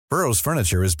Burrow's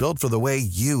furniture is built for the way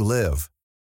you live.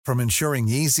 From ensuring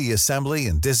easy assembly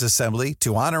and disassembly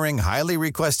to honoring highly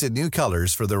requested new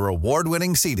colors for their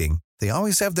award-winning seating, they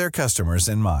always have their customers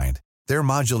in mind. Their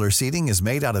modular seating is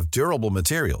made out of durable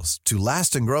materials to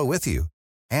last and grow with you.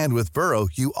 And with Burrow,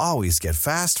 you always get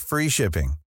fast, free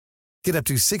shipping. Get up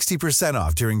to 60%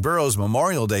 off during Burrow's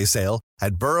Memorial Day sale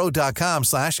at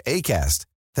burrow.com/ACAST.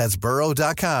 That's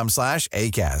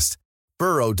burrow.com/ACAST.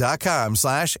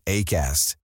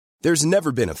 burrow.com/ACAST. There's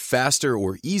never been a faster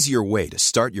or easier way to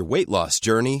start your weight loss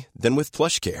journey than with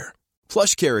PlushCare.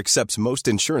 PlushCare accepts most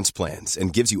insurance plans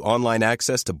and gives you online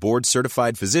access to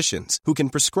board-certified physicians who can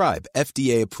prescribe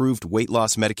FDA-approved weight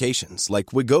loss medications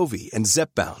like Wegovy and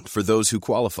Zepbound for those who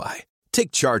qualify.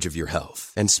 Take charge of your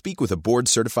health and speak with a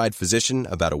board-certified physician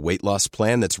about a weight loss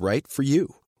plan that's right for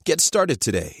you. Get started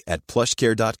today at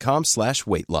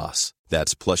plushcare.com/weight loss.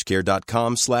 That's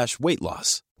plushcare.com/weight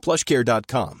loss.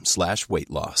 plushcare.com/weight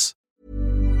loss.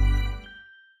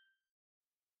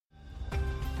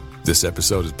 This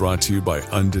episode is brought to you by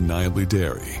Undeniably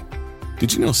Dairy.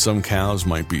 Did you know some cows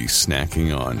might be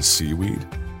snacking on seaweed?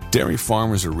 Dairy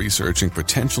farmers are researching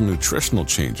potential nutritional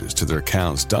changes to their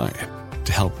cows' diet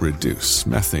to help reduce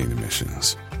methane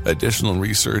emissions. Additional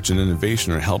research and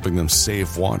innovation are helping them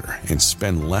save water and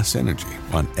spend less energy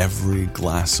on every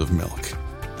glass of milk.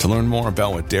 To learn more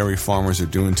about what dairy farmers are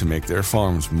doing to make their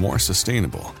farms more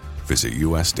sustainable, visit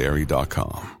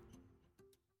usdairy.com.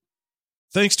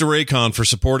 Thanks to Raycon for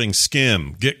supporting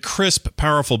SKIM. Get crisp,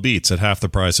 powerful beats at half the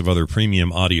price of other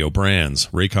premium audio brands.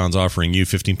 Raycon's offering you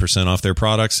 15% off their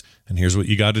products, and here's what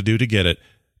you got to do to get it.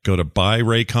 Go to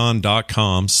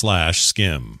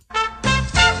buyraycon.com/skim.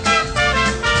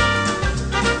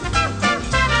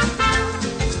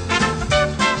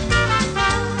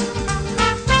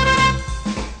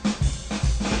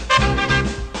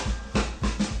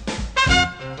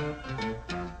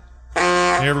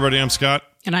 Hey, everybody, I'm Scott.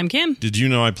 And I'm Kim. Did you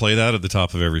know I play that at the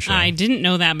top of every show? I didn't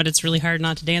know that, but it's really hard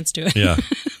not to dance to it. Yeah.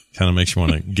 Kind of makes you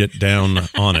want to get down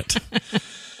on it.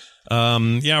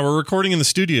 Yeah, we're recording in the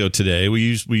studio today.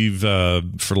 We've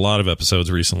for a lot of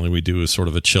episodes recently, we do a sort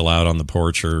of a chill out on the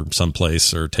porch or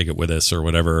someplace or take it with us or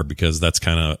whatever, because that's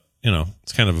kind of,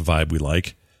 it's kind of a vibe we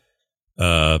like.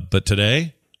 But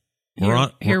today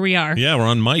here we are. Yeah, we're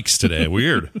on mics today.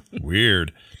 Weird.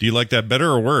 Do you like that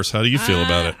better or worse? How do you feel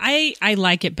about it? I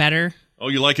like it better. Oh,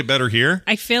 you like it better here?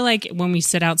 I feel like when we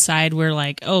sit outside, we're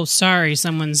like, oh, sorry,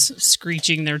 someone's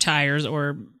screeching their tires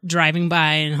or driving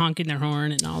by and honking their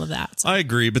horn and all of that. So. I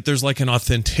agree, but there's like an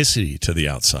authenticity to the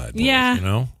outside world,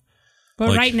 yeah. But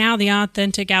like, right now, the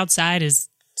authentic outside is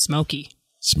smoky.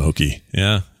 Smoky,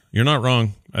 yeah. You're not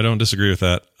wrong. I don't disagree with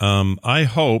that. I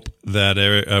hope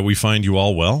that we find you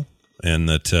all well and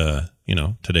that,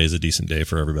 today's a decent day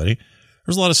for everybody.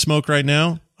 There's a lot of smoke right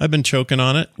now. I've been choking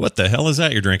on it. What the hell is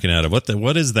that you're drinking out of?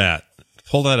 What is that?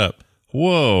 Pull that up.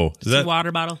 Whoa. It's a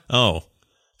water bottle. Oh.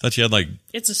 Thought you had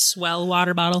It's a Swell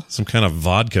water bottle. Some kind of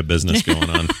vodka business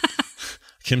going on.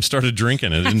 Kim started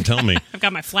drinking it. Didn't tell me. I've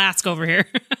got my flask over here.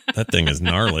 That thing is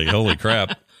gnarly. Holy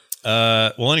crap.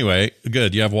 Well, anyway,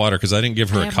 good. You have water because I didn't give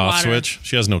her a cough switch.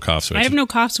 She has no cough switch. I have no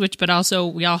cough switch, but also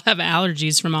we all have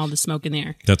allergies from all the smoke in the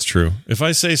air. That's true. If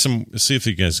I say see if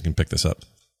you guys can pick this up.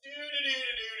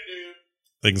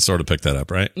 They can sort of pick that up,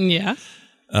 right? Yeah.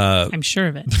 I'm sure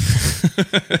of it.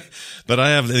 But I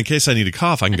have, in case I need a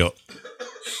cough, I can go.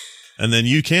 And then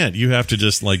you can't. You have to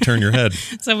just turn your head.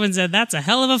 Someone said, that's a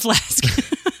hell of a flask.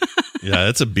 Yeah,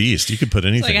 it's a beast. You could put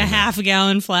anything. It's like a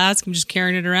half-gallon flask. I'm just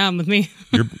carrying it around with me.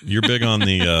 You're big on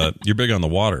the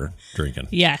water drinking.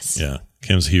 Yes. Yeah.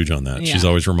 Kim's huge on that. Yeah. She's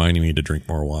always reminding me to drink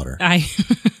more water.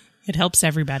 It helps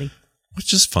everybody.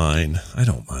 Which is fine. I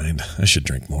don't mind. I should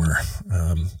drink more.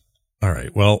 All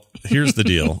right. Well, here's the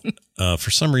deal.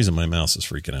 For some reason, my mouse is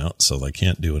freaking out, so I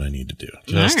can't do what I need to do.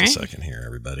 Just a second here,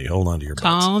 everybody. Hold on to your butts.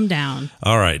 Calm down.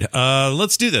 All right.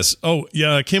 Let's do this. Oh,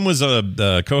 yeah. Kim was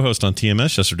a co-host on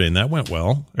TMS yesterday, and that went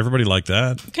well. Everybody liked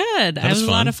that. Good. That was a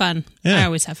lot of fun. Yeah. I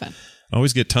always have fun. I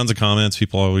always get tons of comments.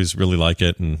 People always really like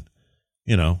it. And,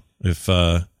 if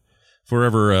we're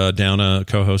ever down a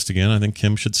co-host again, I think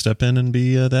Kim should step in and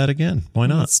be that again. Why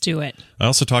not? Let's do it. I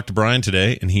also talked to Brian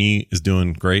today, and he is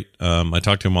doing great. I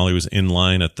talked to him while he was in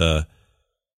line at the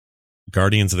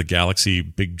Guardians of the Galaxy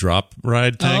big drop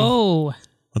ride thing. Oh.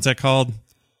 What's that called?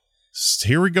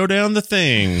 Here we go down the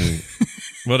thing.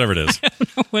 Whatever it is. I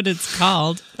don't know what it's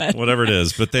called. But whatever it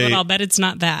is. But I'll bet it's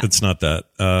not that. It's not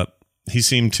that. He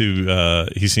seemed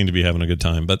to be having a good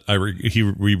time, but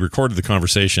we recorded the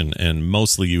conversation, and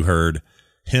mostly you heard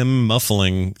him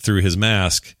muffling through his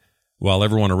mask while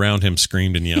everyone around him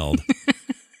screamed and yelled.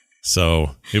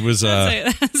 So it was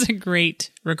that's a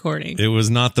great recording. It was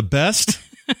not the best,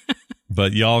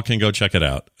 but y'all can go check it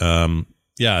out.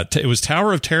 Yeah, it was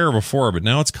Tower of Terror before, but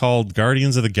now it's called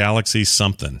Guardians of the Galaxy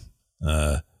something.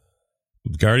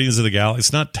 Guardians of the Galaxy.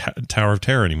 It's not Tower of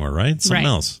Terror anymore, right? It's something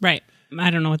else. Right. I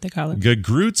don't know what they call it.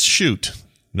 Groot's Shoot.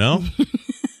 No?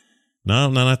 No,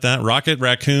 not that. Rocket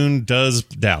Raccoon does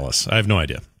Dallas. I have no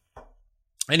idea.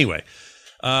 Anyway,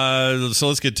 so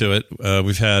let's get to it.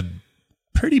 We've had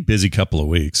pretty busy couple of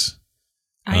weeks.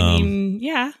 I mean,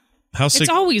 yeah. It's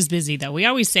always busy, though. We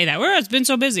always say that. It's been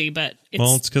so busy, but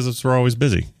it's because we're always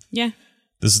busy. Yeah.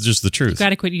 This is just the truth. You've got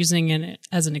to quit using it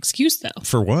as an excuse, though.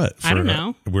 For what? I don't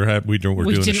know. We're doing a show.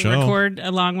 We didn't record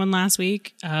a long one last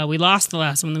week. We lost the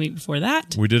last one the week before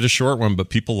that. We did a short one, but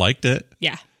people liked it.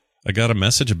 Yeah. I got a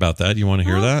message about that. You want to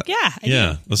hear that? Yeah. I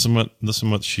yeah. do.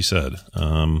 Listen what she said.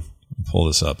 Pull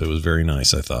this up. It was very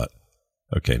nice, I thought.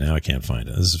 Okay, now I can't find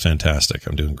it. This is fantastic.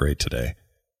 I'm doing great today.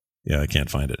 Yeah, I can't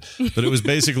find it. But it was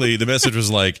basically, the message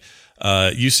was like,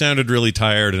 you sounded really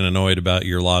tired and annoyed about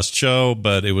your lost show,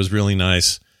 but it was really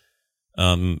nice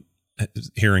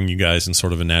hearing you guys in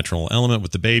sort of a natural element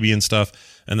with the baby and stuff.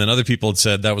 And then other people had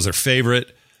said that was their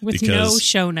favorite. With no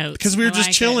show notes. Because we were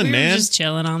just chilling, man. We were just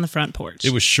chilling on the front porch.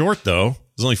 It was short, though.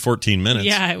 It was only 14 minutes.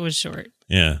 Yeah, it was short.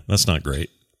 Yeah, that's not great.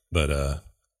 But,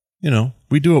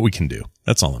 we do what we can do.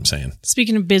 That's all I'm saying.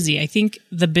 Speaking of busy, I think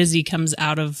the busy comes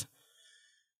out of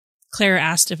Claire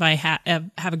asked if I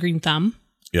have a green thumb.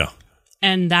 Yeah.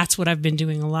 And that's what I've been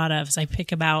doing a lot of. Is I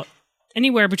pick about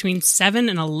anywhere between 7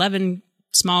 and 11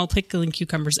 small pickling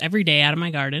cucumbers every day out of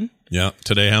my garden. Yeah.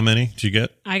 Today, how many did you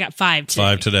get? I got 5 today.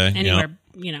 5 today. Anywhere,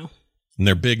 And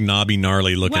they're big, knobby,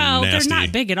 gnarly looking, nasty. Well, they're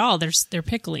not big at all. They're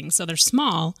pickling, so they're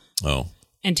small. Oh.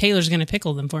 And Taylor's going to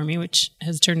pickle them for me, which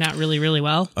has turned out really, really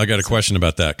well. I got a question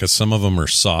about that, because some of them are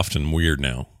soft and weird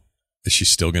now. Is she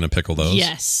still going to pickle those?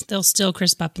 Yes. They'll still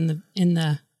crisp up in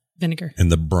the vinegar. In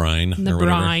the brine? In the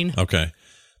brine. Okay.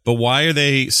 But why are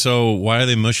they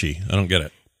mushy? I don't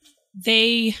get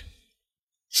it.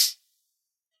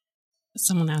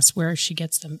 Someone asked where she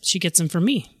gets them. She gets them from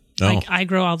me. Oh. I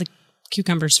grow all the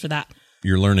cucumbers for that.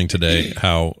 You're learning today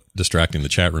how distracting the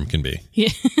chat room can be. Yeah.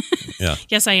 Yeah.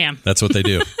 Yes, I am. That's what they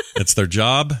do. It's their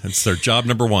job. It's their job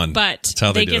number one. But that's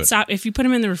how they do get it. soft. If you put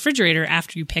them in the refrigerator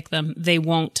after you pick them, they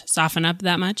won't soften up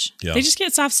that much. Yeah. They just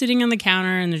get soft sitting on the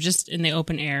counter, and they're just in the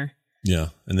open air. Yeah.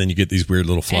 And then you get these weird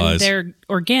little flies. And they're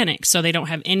organic, so they don't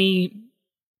have any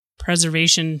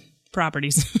preservation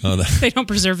properties. Oh, they don't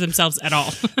preserve themselves at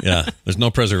all. Yeah. There's no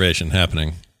preservation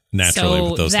happening naturally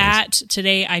with those things.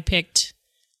 Today I picked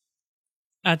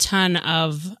a ton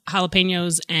of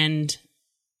jalapenos and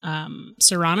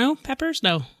serrano peppers.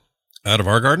 No. Out of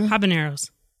our garden? Habaneros.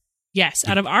 Yes,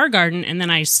 out of our garden. And then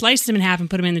I sliced them in half and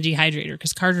put them in the dehydrator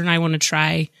because Carter and I want to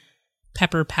try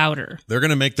pepper powder. They're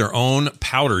going to make their own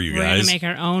powder, you guys. We're going to make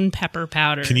our own pepper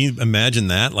powder. Can you imagine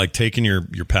that? Like taking your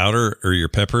powder or your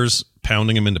peppers,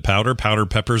 pounding them into powder,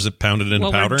 peppers that pounded into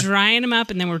powder? We're drying them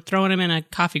up and then we're throwing them in a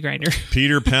coffee grinder.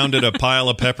 Peter pounded a pile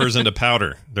of peppers into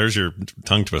powder. There's your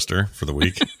tongue twister for the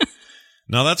week.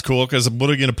 Now that's cool because what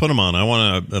are you going to put them on? I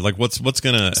want to what's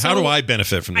going to? How do I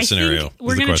benefit from the scenario?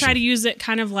 We're going to try to use it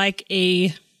kind of like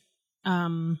a,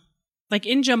 like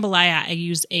in jambalaya. I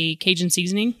use a Cajun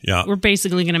seasoning. Yeah, we're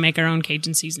basically going to make our own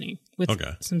Cajun seasoning with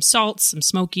some salt, some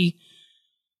smoky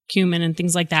cumin, and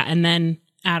things like that, and then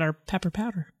add our pepper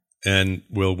powder. And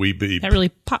will we be? That really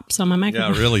pops on my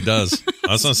microphone. Yeah, it really does.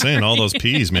 I was not saying all those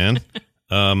peas, man.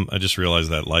 I just realized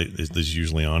that light is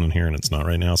usually on in here, and it's not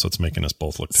right now, so it's making us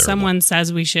both look terrible. Someone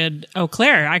says we should. Oh,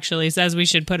 Claire actually says we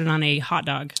should put it on a hot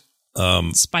dog.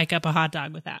 Spike up a hot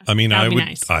dog with that. I mean, I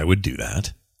would do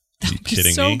that. Are you kidding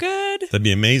me? So good. That'd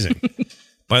be amazing.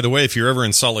 By the way, if you're ever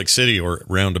in Salt Lake City or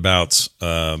roundabouts,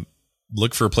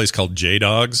 look for a place called J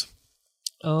Dogs.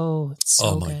 Oh, it's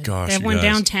so good. Oh my gosh! They have one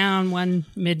downtown, one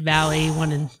Mid Valley,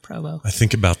 one in Provo. I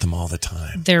think about them all the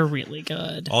time. They're really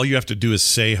good. All you have to do is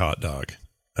say hot dog,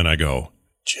 and I go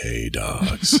J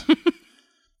Dogs.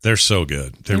 They're so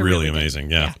good. They're really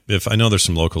amazing. Yeah. If I know there's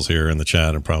some locals here in the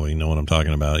chat and probably know what I'm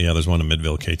talking about. Yeah, there's one in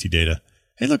Midville, KT Data.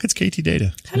 Hey, look, it's KT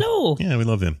Data. Hello. Yeah, we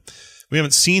love him. We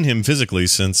haven't seen him physically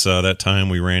since that time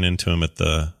we ran into him at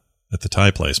the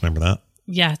Thai place. Remember that?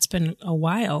 Yeah, it's been a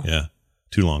while. Yeah,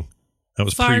 too long. That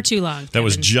was far too long. That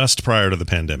was just prior to the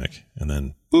pandemic, and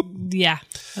then boop. Yeah,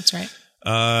 that's right.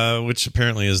 Which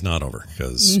apparently is not over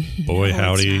because boy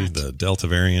howdy, the Delta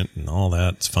variant and all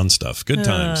that. It's fun stuff. Good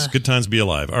times. Good times. Be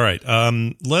alive. All right.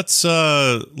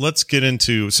 Let's get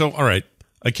into. So all right,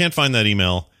 I can't find that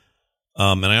email,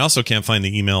 and I also can't find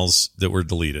the emails that were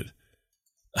deleted.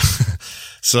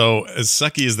 So as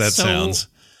sucky as that sounds.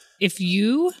 if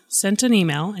you sent an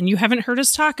email and you haven't heard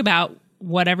us talk about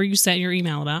whatever you sent your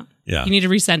email about, you need to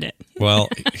resend it. Well,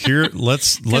 here,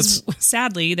 let's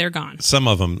sadly, they're gone. Some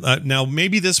of them. Now,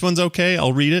 maybe this one's okay.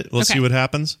 I'll read it. Let's see what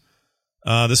happens.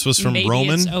 This was from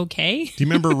Roman. It's okay. Do you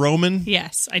remember Roman?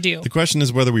 Yes, I do. The question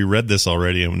is whether we read this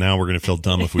already, and now we're going to feel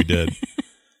dumb if we did.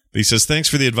 He says, thanks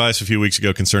for the advice a few weeks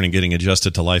ago concerning getting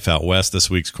adjusted to life out west. This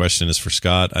week's question is for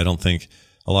Scott. I don't think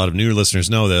a lot of new listeners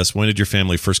know this. When did your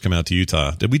family first come out to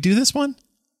Utah? Did we do this one?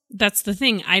 That's the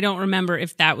thing. I don't remember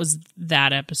if that was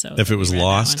that episode. If it was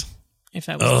lost? If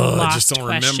that was a lost I just don't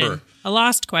question. remember. A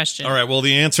lost question. All right. Well,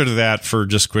 the answer to that, for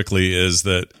just quickly, is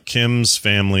that Kim's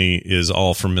family is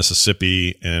all from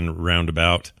Mississippi and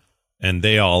roundabout, and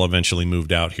they all eventually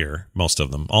moved out here. Most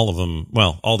of them. All of them.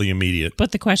 Well, all the immediate.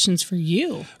 But the question's for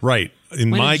you. Right.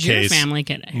 In When my did your case, family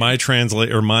get here?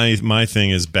 my thing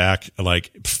is back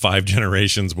like 5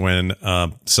 generations when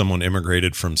someone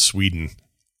immigrated from Sweden.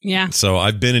 Yeah. So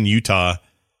I've been in Utah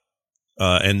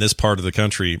and this part of the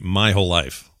country my whole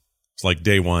life. It's like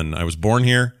day one. I was born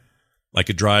here. I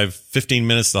could drive 15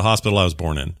 minutes to the hospital I was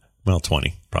born in. Well,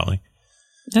 20 probably.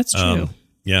 That's true.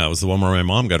 Yeah, it was the one where my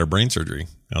mom got her brain surgery.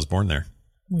 I was born there.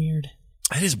 Weird.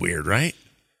 That is weird, right?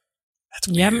 That's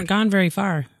weird. You haven't gone very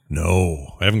far.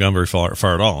 No, I haven't gone very far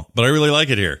at all. But I really like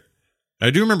it here. I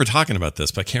do remember talking about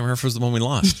this, but I can't remember if it was the one we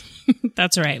lost.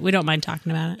 That's all right. We don't mind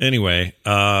talking about it. Anyway,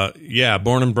 yeah,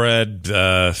 born and bred.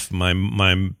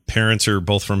 My parents are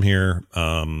both from here.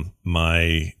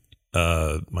 My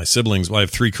siblings, well, I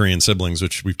have 3 Korean siblings,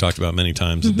 which we've talked about many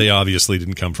times. Mm-hmm. They obviously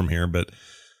didn't come from here, but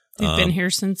they've been here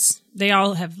since they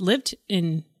all have lived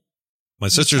in. My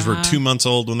sisters were 2 months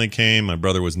old when they came. My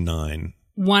brother was 9.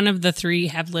 One of the 3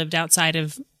 have lived outside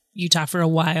of Utah for a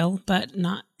while, but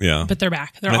not. Yeah. But they're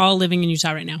back. They're all living in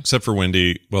Utah right now. Except for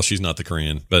Wendy. Well, she's not the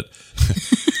Korean, but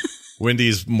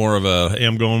Wendy's more of a, hey,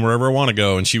 I'm going wherever I want to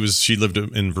go. And she lived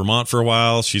in Vermont for a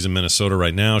while. She's in Minnesota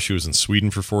right now. She was in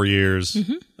Sweden for 4 years.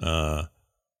 Mm-hmm.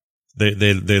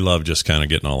 They love just kind of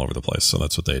getting all over the place. So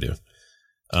that's what they do.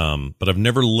 But I've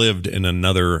never lived in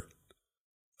another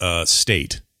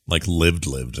state, like lived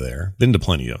there. Been to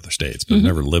plenty of other states, but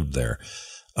never lived there.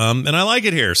 And I like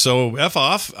it here. So F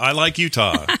off. I like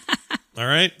Utah. All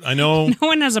right. I know. No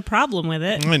one has a problem with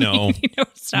it. I know.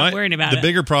 Stop worrying about it. The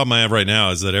bigger problem I have right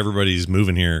now is that everybody's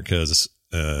moving here because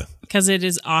it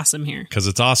is awesome here. Because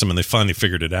it's awesome and they finally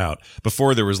figured it out.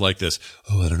 Before there was like this,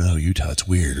 I don't know, Utah, it's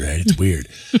weird, right? It's weird.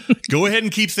 Go ahead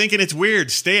and keep thinking it's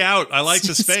weird. Stay out. I like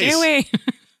the space. Stay away.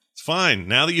 It's fine.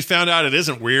 Now that you found out it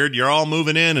isn't weird, you're all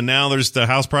moving in and now the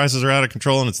house prices are out of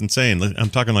control and it's insane. I'm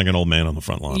talking like an old man on the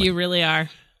front lawn. You really are.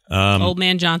 Old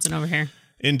man Johnson over here.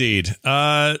 Indeed.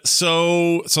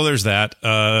 So there's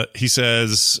that. He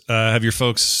says, have your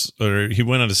folks, or he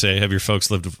went on to say, have your folks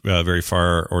lived very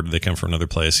far or did they come from another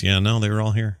place? Yeah, no, they were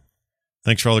all here.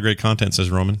 Thanks for all the great content, says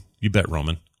Roman. You bet,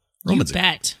 Roman. Roman's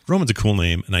a cool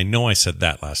name. And I know I said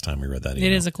that last time we read that email.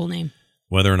 It is a cool name.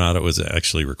 Whether or not it was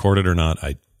actually recorded or not,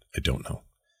 I don't know.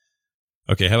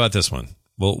 Okay. How about this one?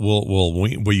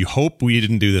 We hope we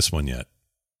didn't do this one yet.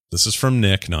 This is from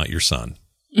Nick, not your son.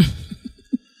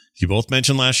 You both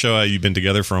mentioned last show how you've been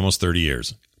together for almost 30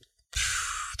 years.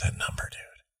 That number,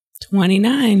 dude.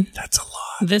 29. That's a lot.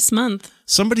 This month.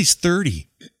 Somebody's 30.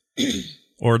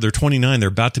 Or they're 29. They're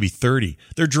about to be 30.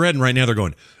 They're dreading right now. They're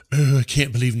going, I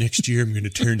can't believe next year I'm going to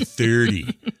turn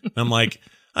 30. I'm like,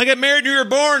 I got married when you were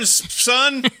born,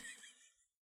 son.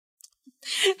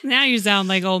 Now you sound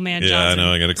like old man Johnson. Yeah, I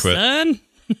know. I got to quit. Son.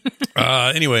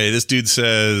 Anyway, this dude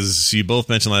says, you both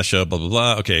mentioned last show, blah, blah,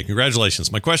 blah. Okay,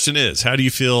 congratulations. My question is, how do you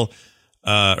feel,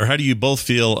 or how do you both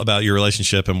feel about your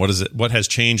relationship and what has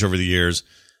changed over the years?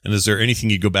 And is there anything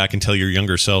you go back and tell your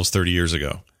younger selves 30 years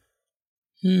ago?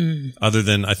 Other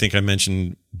than, I think I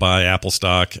mentioned buy Apple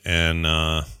stock and...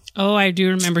 I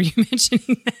do remember you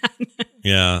mentioning that.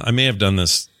 Yeah, I may have done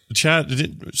this. Chat,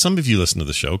 some of you listen to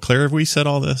the show. Claire, have we said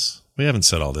all this? We haven't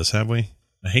said all this, have we?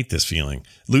 I hate this feeling.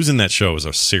 Losing that show was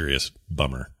a serious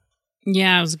bummer.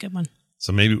 Yeah, it was a good one.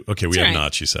 So maybe, okay, we have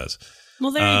not, she says. Well,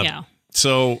 there you go.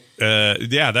 So,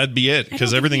 yeah, that'd be it,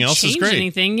 because everything else is great.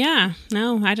 Anything. Yeah.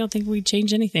 No, I don't think we'd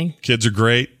change anything. Kids are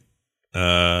great.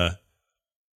 I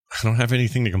don't have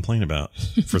anything to complain about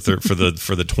for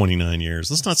the 29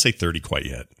 years. Let's not say 30 quite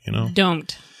yet, you know?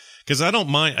 Don't. Because I don't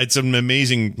mind. It's an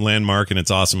amazing landmark, and it's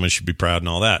awesome. I should be proud and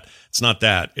all that. It's not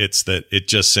that. It's that it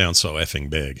just sounds so effing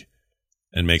big.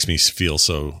 And makes me feel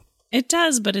so. It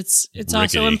does, but it's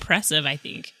also impressive, I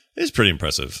think. It is pretty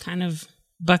impressive. Kind of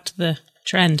bucked the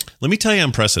trend. Let me tell you how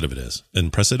impressive it is. Let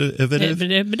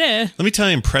me tell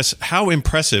you how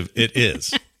impressive it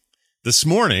is. This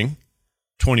morning,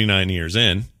 29 years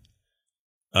in,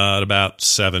 at about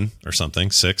 7 or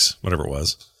something, 6, whatever it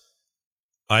was,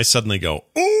 I suddenly go,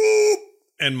 ooh,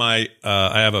 and I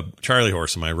have a Charlie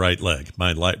horse in my right leg,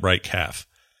 my right calf.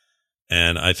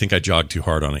 And I think I jogged too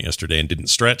hard on it yesterday and didn't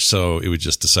stretch, so it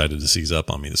just decided to seize up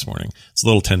on me this morning. It's a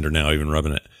little tender now, even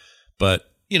rubbing it. But,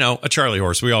 a Charlie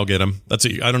horse, we all get them.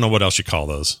 I don't know what else you call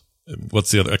those.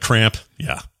 What's the other? A cramp?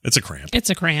 Yeah, it's a cramp. It's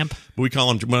a cramp. But we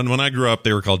call them, when I grew up,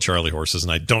 they were called Charlie horses,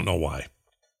 and I don't know why.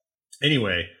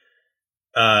 Anyway,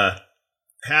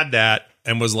 had that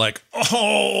and was like,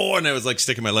 oh, and I was like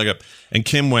sticking my leg up. And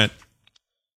Kim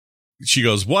she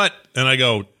goes, what? And I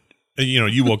go,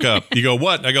 you woke up. You go,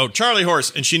 what? I go, Charlie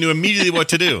horse. And she knew immediately what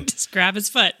to do. Just grab his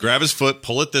foot. Grab his foot,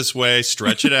 pull it this way,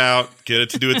 stretch it out, get it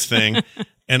to do its thing.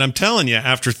 And I'm telling you,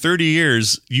 after 30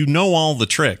 years, you know all the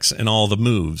tricks and all the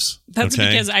moves. That's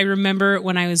because I remember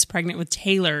when I was pregnant with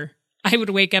Taylor, I would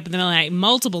wake up in the middle of the night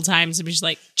multiple times and be just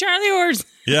like, Charlie horse.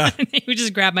 Yeah. And they would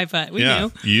just grab my foot. We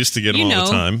knew. You used to get them all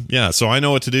the time. Yeah. So I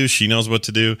know what to do. She knows what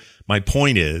to do. My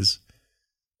point is,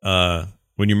 when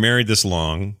you're married this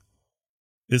long,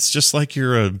 it's just like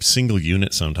you're a single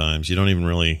unit sometimes. You don't even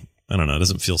really, I don't know, it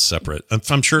doesn't feel separate.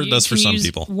 I'm sure it does for some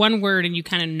people. One word and you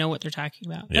kind of know what they're talking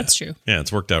about. Yeah. That's true. Yeah,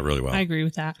 it's worked out really well. I agree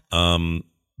with that.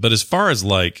 But as far as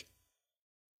like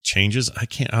changes,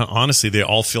 honestly, they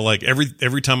all feel like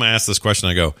every time I ask this question,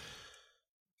 I go,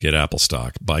 get Apple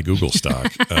stock, buy Google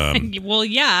stock. Well,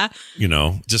 yeah.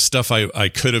 Just stuff I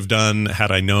could have done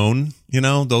had I known,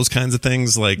 those kinds of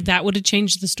things. Like that would have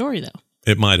changed the story, though.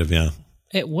 It might have, yeah.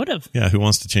 It would have. Yeah, who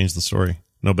wants to change the story?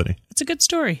 Nobody. It's a good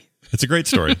story. It's a great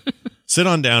story. Sit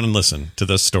on down and listen to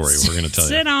this story we're going to tell you.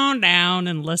 Sit on down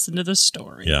and listen to the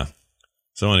story. Yeah.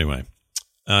 So anyway,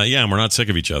 and we're not sick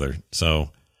of each other. So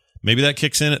maybe that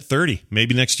kicks in at 30.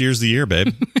 Maybe next year's the year,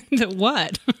 babe.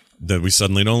 What? That we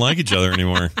suddenly don't like each other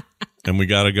anymore. And we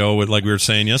got to go with, like we were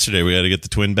saying yesterday, we had to get the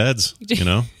twin beds,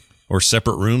 or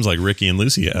separate rooms like Ricky and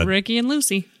Lucy had. Ricky and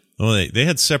Lucy. Well, they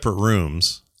had separate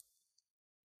rooms.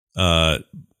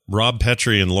 Rob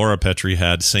Petrie and Laura Petrie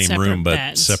had same separate room, but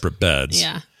beds. separate beds.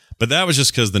 Yeah. But that was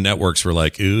just because the networks were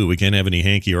like, ooh, we can't have any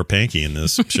hanky or panky in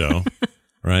this show.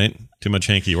 Right? Too much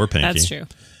hanky or panky. That's true.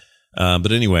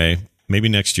 But anyway, maybe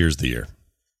next year's the year.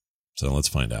 So let's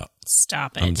find out.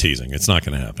 Stop it. I'm teasing. It's not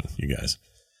going to happen, you guys.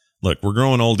 Look, we're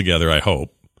growing old together, I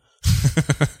hope.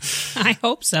 I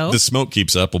hope so. The smoke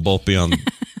keeps up. We'll both be on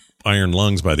iron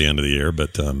lungs by the end of the year,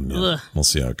 but we'll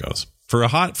see how it goes. For a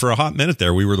hot minute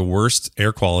there, we were the worst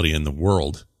air quality in the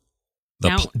world.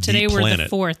 Today we're the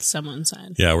 4th, someone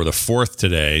said. Yeah, we're the 4th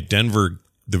today. Denver,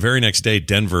 the very next day,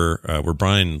 Denver, where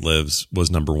Brian lives,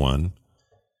 was number 1.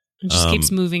 It just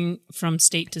keeps moving from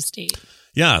state to state.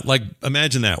 Yeah, like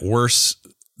imagine that. Worse,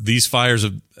 these fires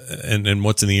and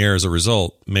what's in the air as a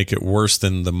result make it worse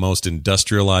than the most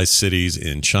industrialized cities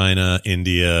in China,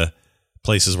 India,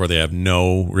 places where they have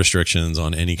no restrictions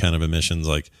on any kind of emissions.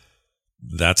 Like,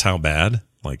 that's how bad.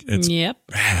 Like, it's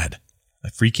bad. I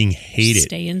freaking hate it.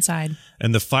 Stay inside.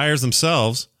 And the fires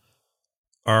themselves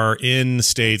are in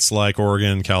states like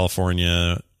Oregon,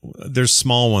 California. There's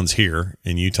small ones here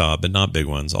in Utah, but not big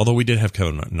ones. Although we did have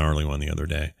kind of a gnarly one the other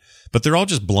day. But they're all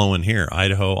just blowing here.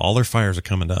 Idaho, all their fires are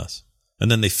coming to us.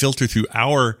 And then they filter through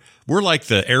we're like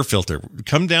the air filter.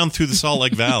 Come down through the Salt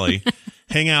Lake Valley,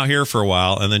 hang out here for a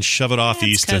while, and then shove it off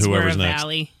east to whoever's next.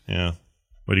 Valley. Yeah.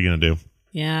 What are you going to do?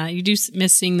 Yeah, you do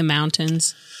miss seeing the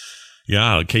mountains.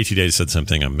 Yeah, KT Day said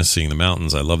something. I'm missing the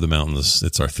mountains. I love the mountains.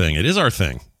 It's our thing. It is our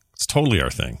thing. It's totally our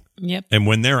thing. Yep. And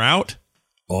when they're out,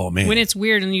 oh, man. When it's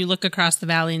weird and you look across the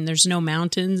valley and there's no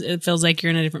mountains, it feels like you're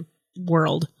in a different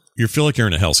world. You feel like you're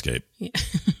in a hellscape. Yeah.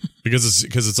 because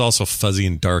it's also fuzzy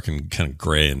and dark and kind of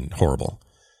gray and horrible.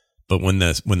 But when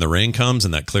the rain comes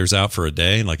and that clears out for a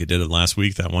day, like it did last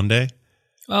week, that one day.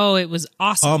 Oh, it was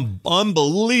awesome.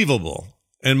 Unbelievable.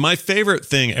 And my favorite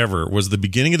thing ever was the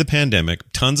beginning of the pandemic.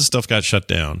 Tons of stuff got shut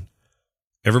down.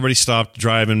 Everybody stopped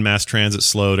driving. Mass transit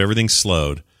slowed. Everything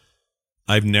slowed.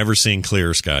 I've never seen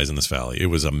clearer skies in this valley. It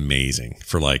was amazing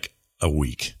for like a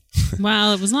week.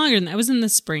 Well, it was longer than that. It was in the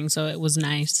spring, so it was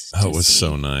nice. Oh, it was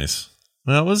so nice.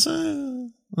 Well, it was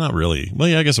not really. Well,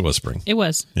 yeah, I guess it was spring. It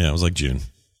was. Yeah, it was like June.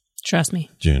 Trust me.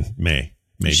 May,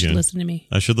 you should June. Listen to me.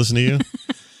 I should listen to you?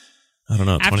 I don't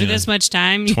know. After this much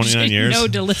time, you should know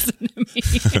to listen to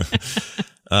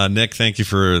me. Nick, thank you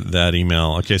for that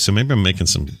email. Okay, so maybe I'm making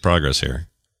some progress here.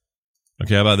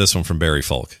 Okay, how about this one from Barry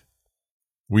Folk?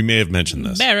 We may have mentioned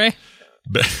this. Barry.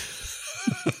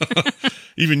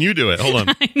 Even you do it. Hold on.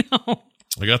 I know.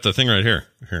 I got the thing right here.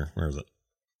 Here, where is it?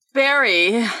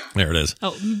 Barry. There it is.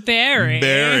 Oh, Barry.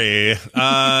 Barry.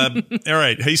 All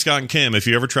right. Hey, Scott and Kim, if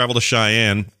you ever travel to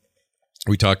Cheyenne,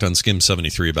 we talked on SKIM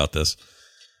 73 about this.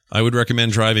 I would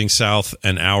recommend driving south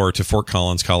an hour to Fort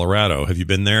Collins, Colorado. Have you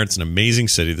been there? It's an amazing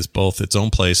city that's both its own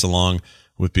place along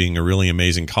with being a really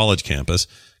amazing college campus.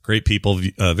 Great people,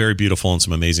 very beautiful, and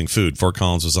some amazing food. Fort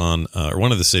Collins was on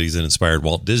one of the cities that inspired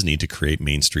Walt Disney to create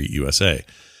Main Street USA.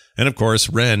 And of course,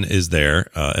 Ren is there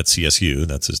at CSU.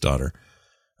 That's his daughter.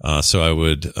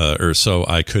 So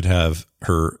I could have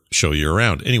her show you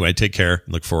around. Anyway, take care.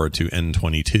 Look forward to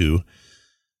N22.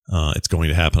 It's going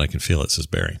to happen. I can feel it, says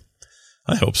Barry.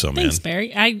 I hope so, man. Thanks,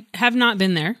 Barry. I have not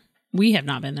been there. We have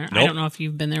not been there. Nope. I don't know if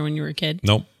you've been there when you were a kid.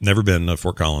 Nope, never been to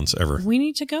Fort Collins ever. We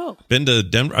need to go. Been to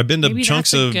Denver. I've been to Maybe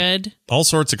chunks that's a of good all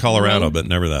sorts of Colorado, but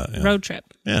never that. Yeah. road trip.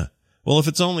 Yeah. Well, if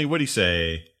it's only, what do you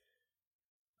say?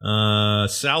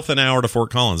 South an hour to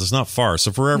Fort Collins. It's not far.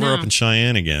 So if we're ever up in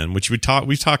Cheyenne again, which we've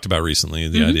talked about recently,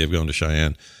 the idea of going to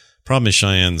Cheyenne. Problem is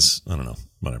Cheyenne's, I don't know,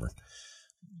 whatever.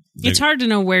 It's hard to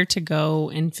know where to go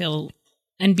and feel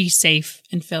and be safe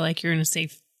and feel like you're in a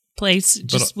safe place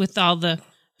just with all the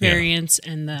variants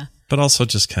and the but also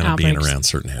just kind of outbreaks. being around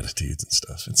certain attitudes and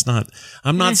stuff. It's not,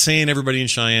 I'm not saying everybody in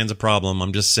Cheyenne's a problem.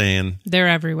 I'm just saying they're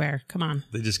everywhere. Come on.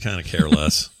 They just kind of care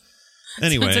less.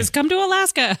 Anyway. It says, come to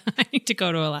Alaska. I need to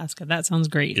go to Alaska. That sounds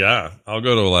great. Yeah. I'll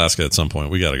go to Alaska at some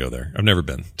point. We got to go there. I've never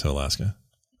been to Alaska.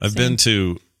 I've been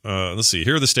to, let's see.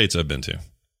 Here are the states I've been to.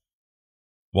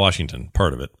 Washington,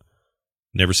 part of it.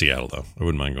 Never Seattle, though. I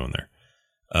wouldn't mind going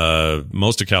there.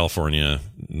 Most of California,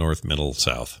 north, middle,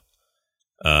 south.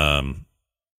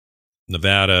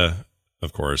 Nevada,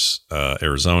 of course.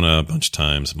 Arizona a bunch of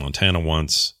times. Montana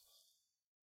once.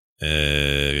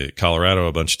 Colorado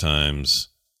a bunch of times.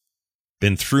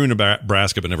 Been through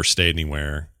Nebraska, but never stayed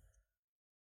anywhere.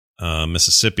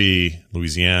 Mississippi,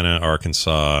 Louisiana,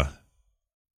 Arkansas,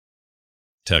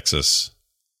 Texas.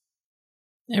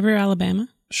 Ever Alabama?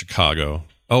 Chicago.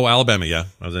 Oh, Alabama, yeah.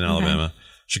 I was in Alabama.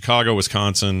 Chicago,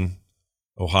 Wisconsin,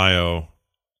 Ohio.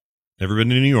 Never been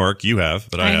to New York. You have,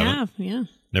 but I haven't. I have, yeah.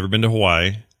 Never been to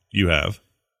Hawaii. You have.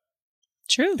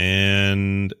 True.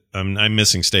 And I'm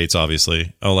missing states,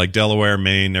 obviously. Oh, like Delaware,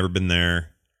 Maine, never been there.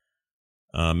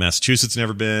 Massachusetts,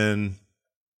 never been.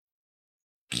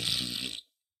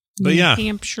 But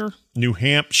New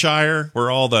Hampshire, where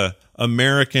all the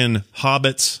American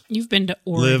hobbits. You've been to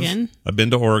Oregon. Live. I've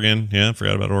been to Oregon. Yeah, I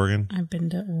forgot about Oregon. I've been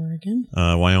to Oregon.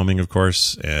 Wyoming, of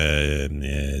course.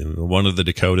 One of the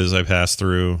Dakotas I passed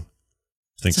through.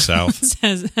 I think south.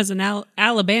 As an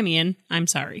Alabamian, I'm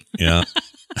sorry. Yeah.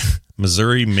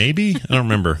 Missouri, maybe? I don't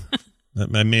remember.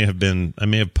 I may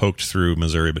have poked through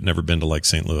Missouri, but never been to like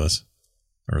St. Louis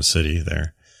or a city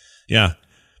there. Yeah.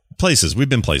 Places. We've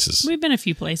been places. We've been a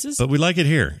few places. But we like it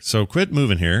here. So quit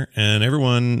moving here and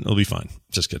everyone will be fine.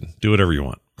 Just kidding. Do whatever you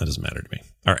want. That doesn't matter to me.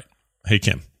 All right. Hey,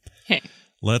 Kim. Hey.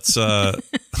 Let's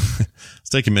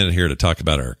take a minute here to talk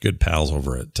about our good pals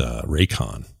over at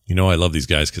Raycon. You know I love these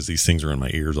guys because these things are in my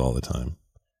ears all the time.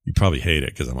 You probably hate it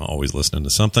because I'm always listening to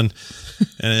something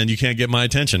and you can't get my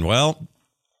attention. Well,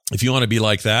 if you want to be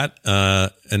like that,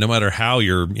 and no matter how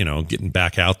you're, getting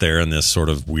back out there in this sort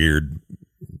of weird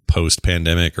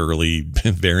post-pandemic, early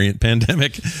variant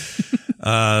pandemic,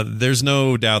 there's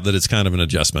no doubt that it's kind of an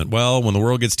adjustment. Well, when the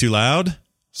world gets too loud,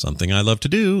 something I love to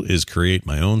do is create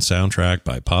my own soundtrack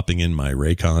by popping in my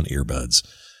Raycon earbuds.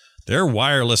 They're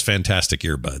wireless, fantastic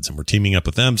earbuds, and we're teaming up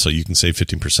with them so you can save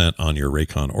 15% on your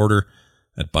Raycon order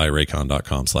at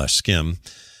buyraycon.com/skim.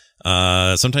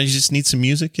 Sometimes you just need some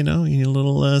music, you need a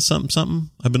little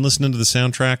something. I've been listening to the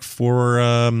soundtrack for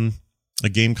a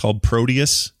game called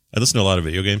Proteus. I listen to a lot of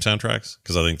video game soundtracks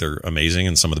because I think they're amazing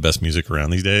and some of the best music around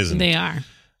these days. And they are.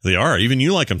 They are. Even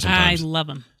you like them sometimes. I love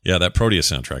them. Yeah, that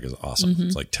Proteus soundtrack is awesome. Mm-hmm.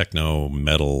 It's like techno,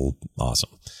 metal, awesome.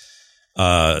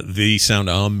 They sound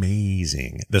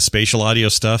amazing. The spatial audio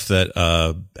stuff that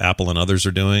Apple and others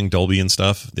are doing, Dolby and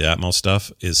stuff, the Atmos stuff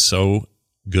is so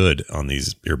good on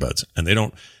these earbuds. And they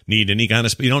don't need any kind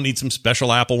of, you don't need some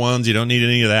special Apple ones. You don't need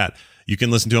any of that. You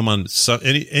can listen to them on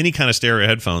any kind of stereo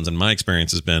headphones. And my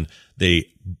experience has been they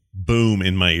boom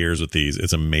in my ears with these.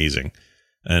 It's amazing.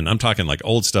 And I'm talking like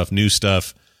old stuff, new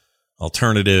stuff,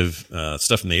 alternative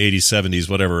stuff from the 80s, 70s,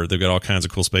 whatever. They've got all kinds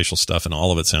of cool spatial stuff, and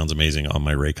all of it sounds amazing on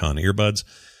my Raycon earbuds.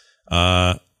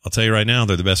 I'll tell you right now,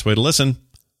 they're the best way to listen.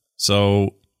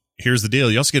 So here's the deal.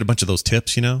 You also get a bunch of those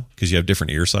tips, because you have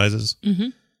different ear sizes. Mm-hmm.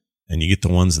 And you get the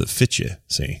ones that fit you,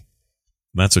 see?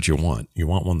 That's what you want. You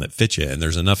want one that fits you, and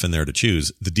there's enough in there to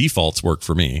choose. The defaults work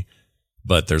for me,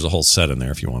 but there's a whole set in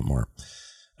there if you want more.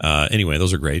 Anyway,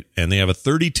 those are great. And they have a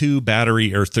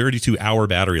 32-hour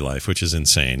battery life, which is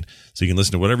insane. So you can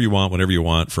listen to whatever you want, whenever you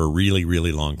want for a really,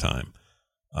 really long time.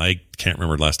 I can't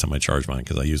remember the last time I charged mine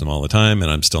because I use them all the time and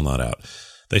I'm still not out.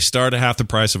 They start at half the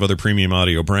price of other premium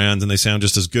audio brands, and they sound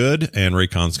just as good. And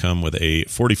Raycons come with a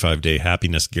 45-day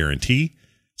happiness guarantee,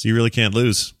 so you really can't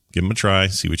lose. Give them a try,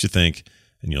 see what you think,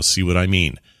 and you'll see what I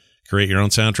mean. Create your own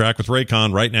soundtrack with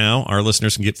Raycon right now. Our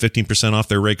listeners can get 15% off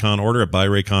their Raycon order at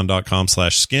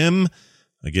buyraycon.com/skim.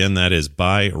 Again, that is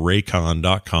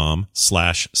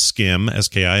buyraycon.com/skim,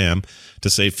 S-K-I-M, to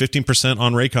save 15%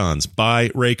 on Raycons.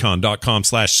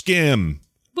 Buyraycon.com/skim.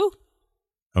 Woo.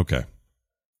 Okay.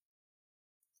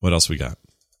 What else we got?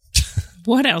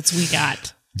 What else we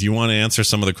got? Do you want to answer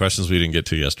some of the questions we didn't get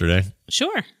to yesterday?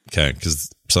 Sure. Okay, because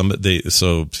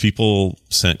so people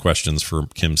sent questions for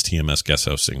Kim's TMS guest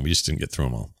hosting. We just didn't get through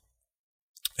them all,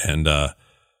 and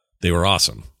they were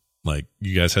awesome. Like,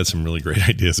 you guys had some really great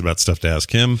ideas about stuff to ask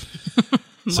Kim.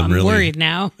 I'm really worried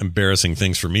now. Embarrassing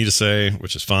things for me to say,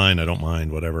 which is fine. I don't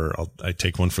mind. Whatever. I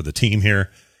take one for the team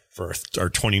here, for our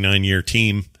 29-year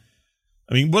team.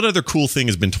 I mean, what other cool thing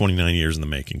has been 29 years in the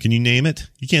making? Can you name it?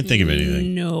 You can't think of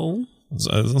anything. No.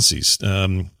 Let's see.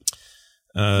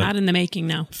 Not in the making,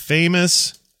 no.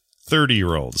 Famous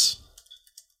 30-year-olds.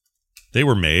 They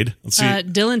were made. Let's see.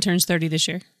 Dylan turns 30 this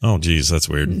year. Oh, geez, that's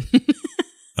weird.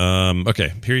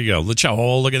 Okay, here you go.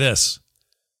 Look at this.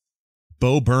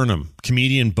 Bo Burnham,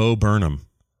 comedian Bo Burnham.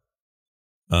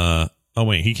 Oh,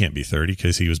 wait, he can't be 30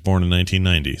 because he was born in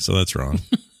 1990, so that's wrong.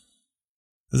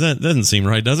 That doesn't seem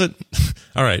right, does it?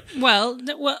 All right. Well,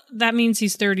 that means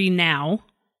he's 30 now.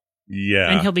 Yeah.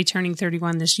 And he'll be turning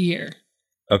 31 this year.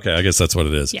 Okay, I guess that's what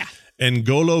it is. Yeah. And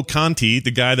N'Golo Kanté,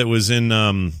 the guy that was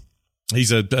in,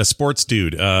 he's a sports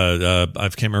dude. I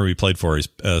can't remember who he played for. He's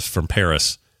from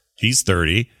Paris. He's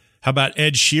 30. How about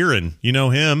Ed Sheeran? You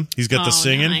know him. He's got the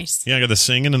singing. Nice. Yeah, got the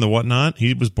singing and the whatnot.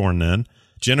 He was born then.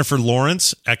 Jennifer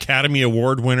Lawrence, Academy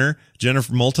Award winner.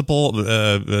 Jennifer, multiple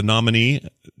nominee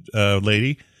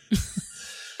lady.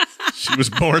 She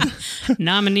was born.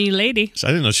 Nominee lady. I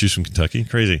didn't know she was from Kentucky.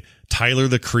 Crazy. Tyler,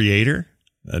 the Creator.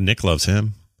 Nick loves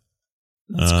him.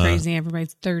 That's crazy.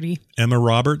 Everybody's 30. Emma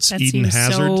Roberts, that Eden seems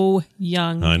Hazard. So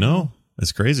young. I know.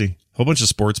 It's crazy. Whole bunch of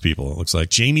sports people, it looks like.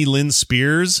 Jamie Lynn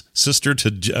Spears, sister to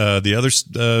the other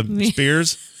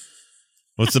Spears.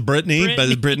 What's the Britney?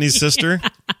 Britney's sister,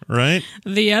 right?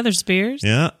 The other Spears.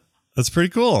 Yeah, that's pretty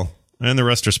cool. And the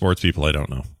rest are sports people I don't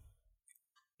know.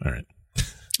 All right.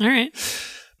 All right.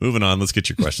 Moving on. Let's get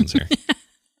your questions here.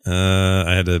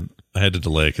 I had to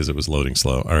delay because it was loading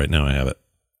slow. All right, now I have it.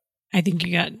 I think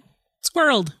you got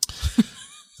squirreled.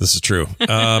 This is true.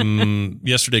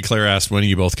 Yesterday, Claire asked, when are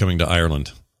you both coming to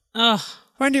Ireland? Oh,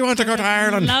 when do you want to go to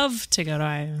Ireland? I'd love to go to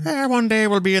Ireland. Yeah, one day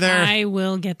we'll be there. I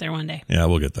will get there one day. Yeah,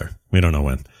 we'll get there. We don't know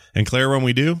when. And Claire, when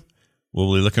we do,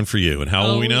 we'll be looking for you. And how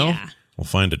will we know? Yeah. We'll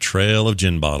find a trail of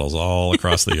gin bottles all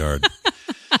across the yard.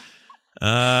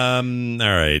 All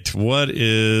right. What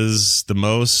is the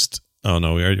most... Oh,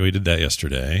 no, we did that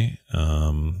yesterday.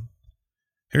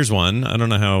 Here's one. I don't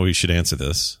know how we should answer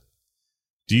this.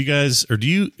 Do you guys, or do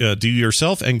you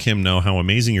yourself and Kim know how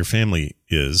amazing your family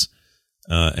is,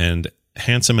 and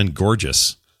handsome and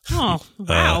gorgeous? Oh,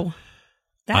 wow.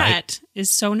 That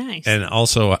is so nice. And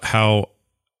also how,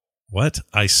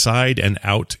 I side and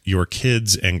out your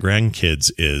kids and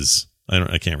grandkids is.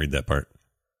 I can't read that part.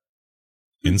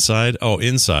 Inside? Oh,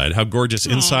 inside. How gorgeous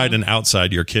inside and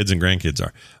outside your kids and grandkids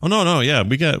are. Oh, no. Yeah,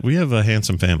 we have a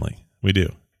handsome family. We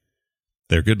do.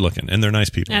 They're good looking and they're nice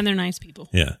people.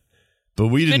 Yeah. But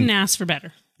we couldn't ask for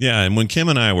better. Yeah. And when Kim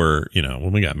and I were,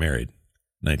 when we got married,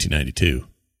 1992,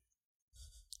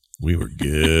 we were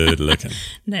good looking.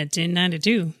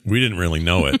 1992. We didn't really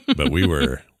know it, but we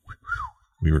were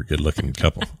a good looking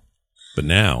couple. But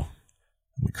now,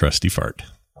 I'm a crusty fart.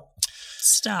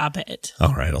 Stop it.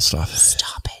 All right, I'll stop.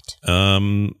 Stop it.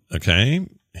 Okay.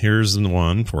 Here's the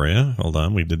one for you. Hold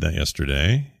on. We did that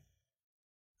yesterday.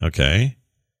 Okay.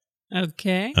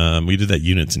 We did that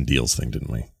units and deals thing,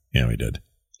 didn't we? Yeah, we did.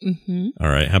 Mm-hmm. All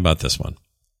right. How about this one?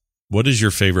 What is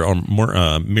your favorite?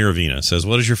 Miravina says,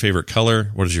 what is your favorite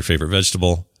color? What is your favorite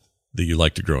vegetable that you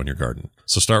like to grow in your garden?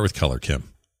 So start with color,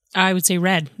 Kim. I would say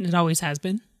red. It always has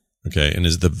been. Okay. And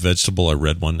is the vegetable a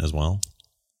red one as well?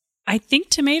 I think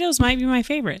tomatoes might be my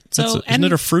favorite. So, isn't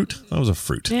it a fruit? That was a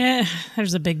fruit. Yeah,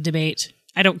 there's a big debate.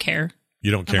 I don't care. You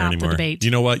don't care anymore.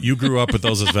 You know what? You grew up with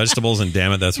those as vegetables, and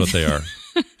damn it, that's what they are.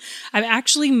 I'm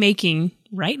actually making,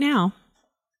 right now,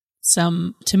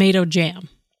 some tomato jam.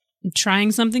 I'm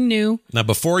trying something new. Now,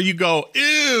 before you go,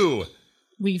 ew!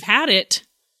 We've had it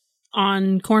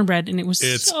on cornbread, and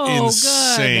it's so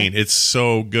insane. Good. It's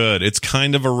so good. It's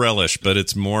kind of a relish, but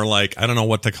it's more like, I don't know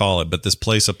what to call it, but this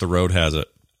place up the road has it.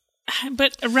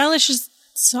 But a relish is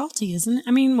salty, isn't it?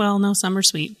 I mean, well, no, some are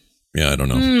sweet. Yeah, I don't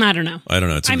know. I don't know.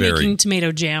 It's I'm making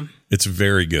tomato jam. It's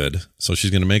very good. So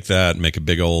she's going to make that, make a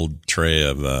big old tray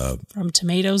of... from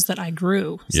tomatoes that I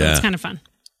grew. So it's kind of fun.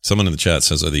 Someone in the chat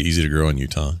says, are they easy to grow in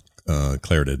Utah?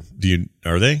 Claire did.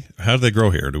 Are they? How do they grow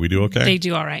here? Do we do okay? They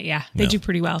do all right, yeah. They do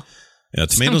pretty well. Yeah,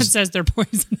 tomatoes... Someone says they're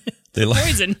poison. They like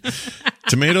poison.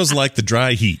 Tomatoes like the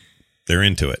dry heat. They're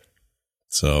into it.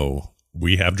 So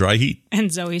we have dry heat.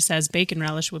 And Zoe says bacon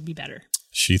relish would be better.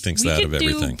 She thinks that of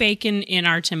everything. We could do bacon in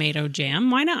our tomato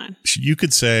jam. Why not? You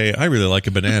could say, I really like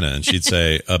a banana. And she'd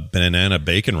say, a banana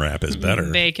bacon wrap is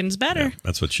better. Bacon's better. Yeah,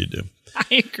 that's what she'd do.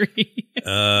 I agree.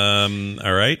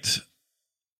 All right.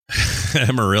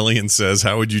 Amarillion says,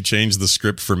 how would you change the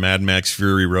script for Mad Max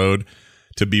Fury Road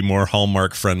to be more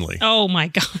Hallmark friendly? Oh, my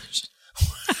gosh.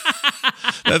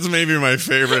 That's maybe my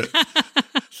favorite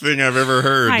thing I've ever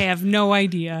heard. I have no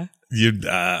idea.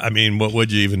 What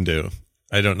would you even do?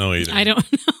 I don't know either. I don't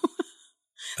know.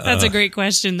 That's a great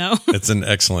question, though. It's an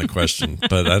excellent question,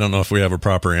 but I don't know if we have a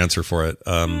proper answer for it.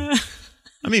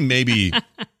 Maybe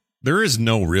there is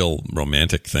no real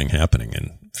romantic thing happening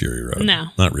in Fury Road. No.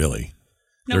 Not really.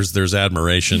 Nope. There's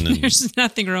admiration. And, there's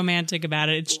nothing romantic about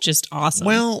it. It's just awesome.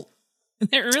 Well,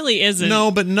 there really isn't.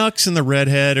 No, but Nux and the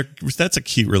redhead, that's a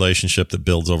cute relationship that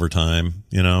builds over time,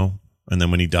 And then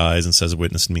when he dies and says,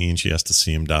 witness me, and she has to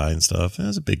see him die and stuff,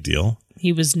 that's a big deal.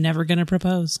 He was never going to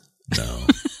propose. No,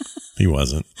 he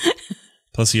wasn't.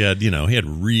 Plus, he had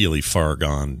really far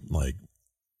gone,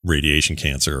 radiation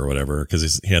cancer or whatever,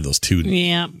 because he had those two.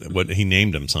 Yeah. What he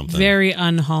named him something. Very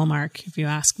un-Hallmark, if you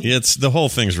ask me. The whole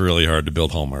thing's really hard to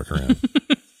build Hallmark around.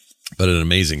 But an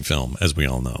amazing film, as we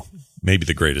all know. Maybe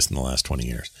the greatest in the last 20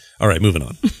 years. All right, moving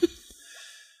on.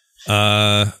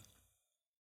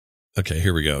 Okay,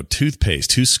 here we go. Toothpaste,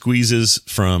 2 squeezes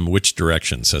from which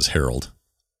direction, says Harold.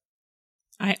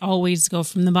 I always go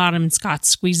from the bottom and Scott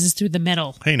squeezes through the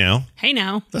middle. Hey now.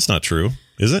 That's not true,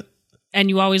 is it? And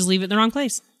you always leave it in the wrong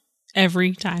place.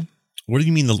 Every time. What do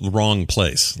you mean the wrong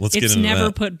place? Let's get into that. It's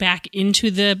never put back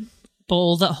into the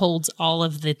bowl that holds all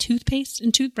of the toothpaste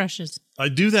and toothbrushes. I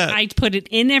do that. I put it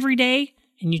in every day,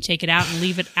 and you take it out and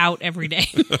leave it out every day.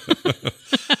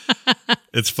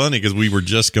 It's funny because we were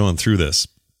just going through this.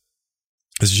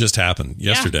 This just happened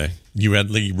yesterday. Yeah.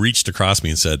 You reached across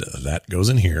me and said, that goes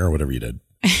in here, or whatever you did.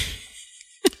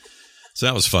 So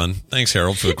that was fun. Thanks,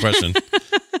 Harold, for the question.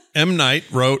 M. Knight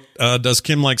wrote, does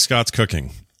Kim like Scott's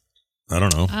cooking? I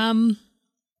don't know.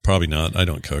 Probably not. I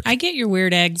don't cook. I get your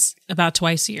weird eggs about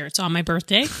twice a year. It's on my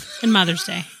birthday and Mother's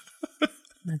Day.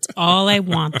 That's all I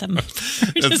want them.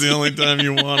 That's the only time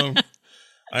you want them.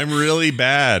 I'm really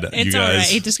bad, it's you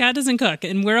guys. All right. Scott doesn't cook,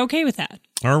 and we're okay with that.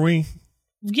 Are we?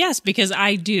 Yes, because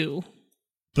I do.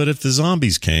 But if the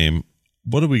zombies came,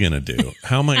 what are we going to do?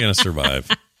 How am I going to survive?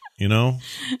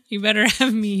 You better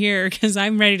have me here because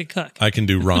I'm ready to cook. I can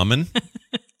do ramen.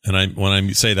 And when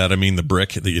I say that, I mean the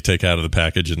brick that you take out of the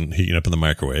package and heat it up in the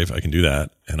microwave. I can do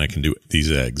that. And I can do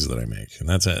these eggs that I make. And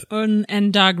that's it. And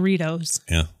Dogritos.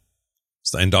 Yeah.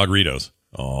 And Dogritos.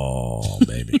 Oh,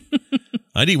 baby.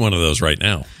 I'd eat one of those right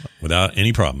now without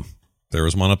any problem. If there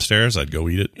was one upstairs, I'd go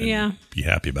eat it and be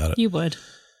happy about it. You would.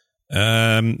 All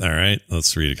right.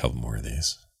 Let's read a couple more of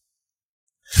these.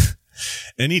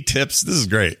 Any tips? This is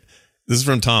great. This is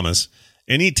from Thomas.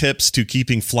 Any tips to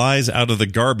keeping flies out of the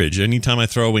garbage? Anytime I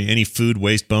throw away any food,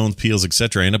 waste, bones, peels,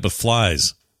 etc., I end up with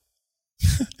flies.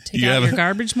 Take out your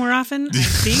garbage more often? I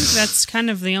think that's kind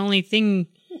of the only thing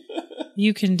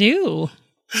you can do.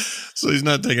 So he's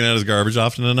not taking out his garbage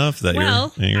often enough? Your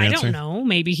I don't know.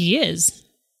 Maybe he is.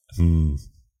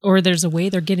 Or there's a way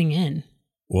they're getting in.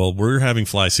 Well, we're having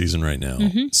fly season right now.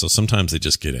 Mm-hmm. So sometimes they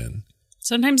just get in.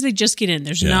 Sometimes they just get in.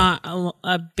 There's not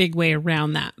a big way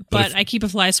around that. But I keep a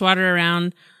fly swatter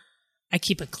around. I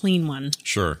keep a clean one.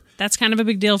 Sure. That's kind of a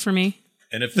big deal for me.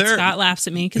 And if Scott laughs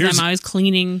at me because I'm always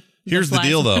cleaning. Here's the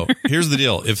deal, though. Here's the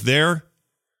deal. If they're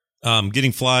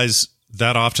getting flies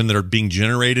that often that are being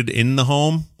generated in the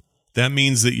home, that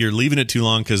means that you're leaving it too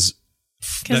long because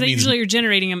usually you're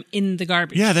generating them in the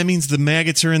garbage. Yeah, that means the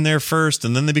maggots are in there first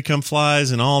and then they become flies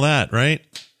and all that, right?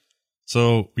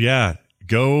 So, yeah.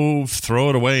 Go throw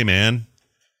it away, man.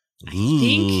 I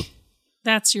think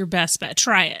that's your best bet.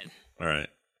 Try it. All right.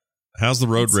 How's the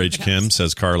road rage, Kim?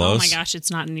 Says Carlos. Oh my gosh, it's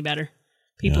not any better.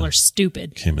 People are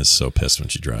stupid. Kim is so pissed when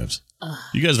she drives.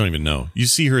 You guys don't even know. You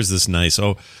see her as this nice,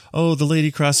 the lady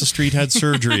across the street had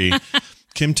surgery.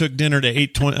 Kim took dinner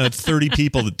to 30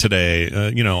 people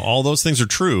today. All those things are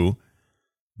true.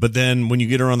 But then when you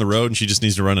get her on the road and she just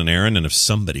needs to run an errand, and if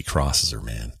somebody crosses her,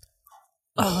 man.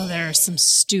 Oh, there are some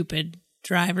stupid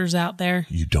drivers out there.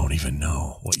 You don't even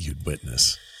know what you'd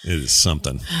witness. It is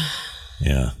something.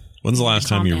 Yeah. When's the last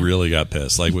time you really got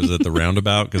pissed? Like, was it the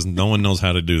roundabout? Because no one knows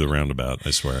how to do the roundabout,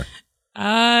 I swear.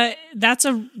 That's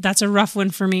a rough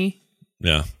one for me.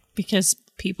 Yeah. Because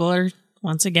people are,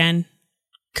 once again,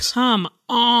 come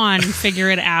on, figure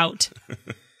it out.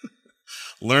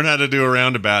 Learn how to do a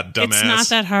roundabout, dumbass. It's not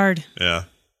that hard. Yeah.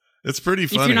 It's pretty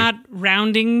funny. If you're not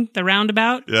rounding the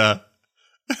roundabout,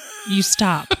 you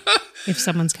stop if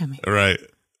someone's coming. Right.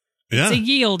 Yeah. It's a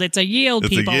yield. It's a yield,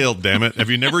 people. It's a yield, damn it. Have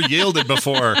you never yielded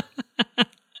before?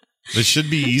 It should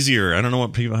be easier. I don't know why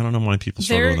people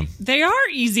struggle with them. They are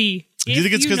easy. Do you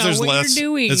think it's because there's less?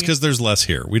 It's because there's less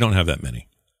here. We don't have that many,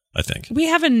 I think. We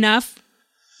have enough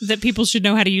that people should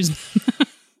know how to use them.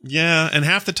 Yeah, and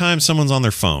half the time someone's on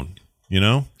their phone, you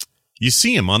know? You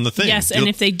see them on the thing. Yes, and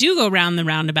if they do go around the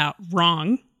roundabout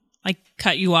wrong, like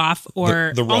cut you off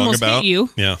or the almost hit you.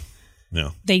 Yeah.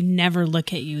 They never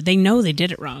look at you. They know they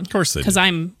did it wrong. Of course they do. Because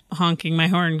I'm honking my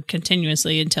horn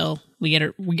continuously until we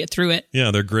get through it.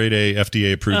 Yeah, they're grade A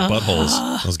FDA approved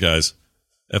buttholes. Those guys.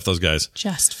 F those guys.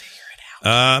 Just figure it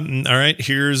out. All right,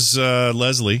 here's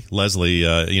Leslie. Leslie,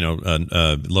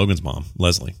 Logan's mom.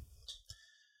 Leslie.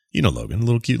 You know Logan,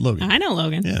 little cute Logan. I know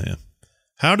Logan. Yeah.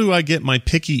 How do I get my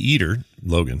picky eater,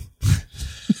 Logan?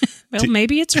 Well,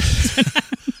 maybe it's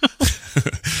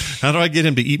How do I get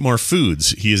him to eat more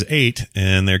foods? He is 8,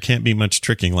 and there can't be much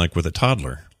tricking like with a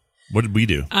toddler. What did we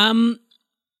do?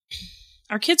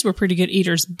 Our kids were pretty good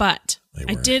eaters, but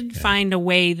I did find a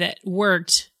way that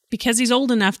worked because he's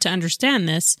old enough to understand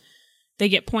this. They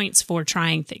get points for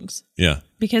trying things. Yeah.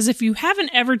 Because if you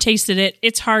haven't ever tasted it,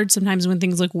 it's hard sometimes when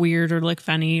things look weird or look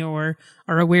funny or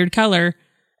are a weird color,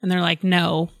 and they're like,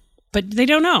 no. But they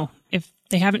don't know. If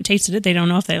they haven't tasted it, they don't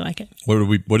know if they like it.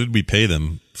 What did we pay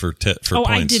them for points?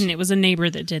 I didn't. It was a neighbor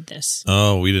that did this.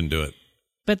 Oh, we didn't do it.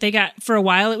 But they got, for a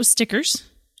while, it was stickers.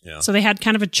 Yeah. So they had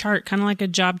kind of a chart, kind of like a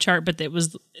job chart, but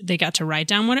they got to write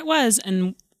down what it was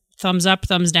and thumbs up,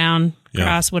 thumbs down,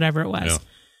 cross, whatever it was. Yeah.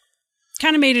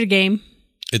 Kind of made it a game.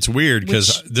 It's weird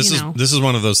because this is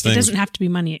one of those things. It doesn't have to be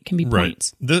money. It can be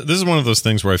points. This is one of those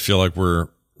things where I feel like we're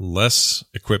less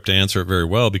equipped to answer it very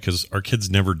well because our kids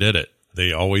never did it.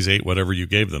 They always ate whatever you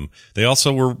gave them. They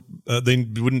also were they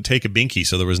wouldn't take a binky,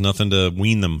 so there was nothing to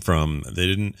wean them from. They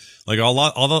didn't like a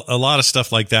lot of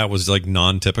stuff like that was like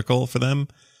non-typical for them.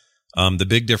 The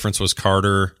big difference was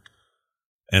Carter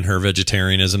and her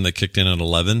vegetarianism that kicked in at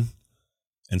 11,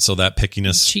 and so that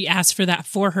pickiness. She asked for that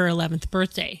for her 11th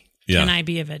birthday. Yeah. Can I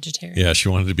be a vegetarian? Yeah, she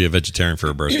wanted to be a vegetarian for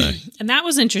her birthday. And that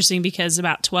was interesting because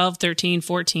about 12, 13,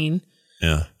 14,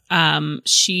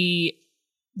 she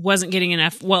wasn't getting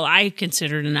enough. Well, I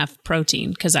considered enough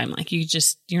protein because I'm like,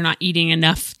 you're not eating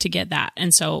enough to get that.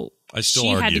 And so she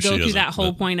had to go through that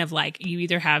whole point of like, you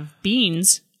either have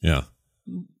beans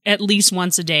at least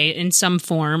once a day in some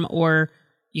form, or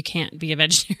you can't be a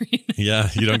vegetarian. Yeah,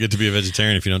 you don't get to be a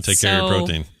vegetarian if you don't take care of your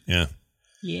protein. Yeah.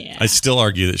 Yeah. I still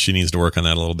argue that she needs to work on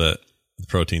that a little bit, the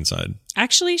protein side.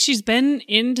 Actually, she's been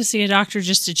in to see a doctor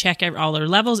just to check all her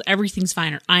levels. Everything's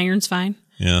fine. Her iron's fine.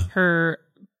 Yeah. Her,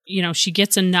 she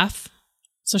gets enough.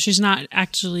 So she's not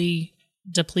actually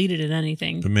depleted in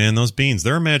anything. But man, those beans,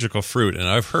 they're a magical fruit. And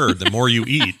I've heard the more you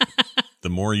eat, the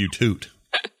more you toot.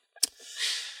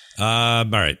 All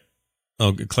right.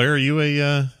 Oh, Claire, are you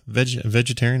a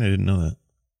vegetarian? I didn't know that.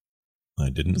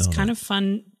 It was kind of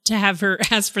fun to have her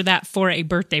ask for that for a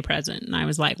birthday present. And I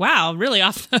was like, wow, really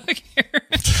off the hook here.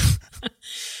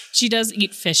 She does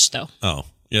eat fish, though. Oh,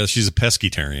 yeah. She's a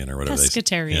pescatarian or whatever.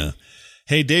 Pescatarian. Yeah.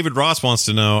 Hey, David Ross wants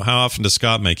to know, how often does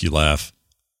Scott make you laugh?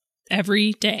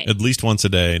 Every day. At least once a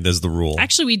day. That's the rule.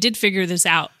 Actually, we did figure this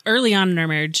out early on in our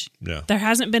marriage. Yeah. There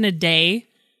hasn't been a day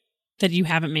that you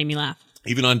haven't made me laugh.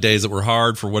 Even on days that were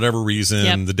hard for whatever reason.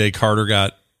 Yep. The day Carter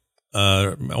got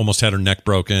almost had her neck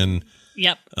broken.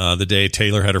 Yep. The day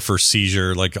Taylor had her first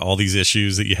seizure, like all these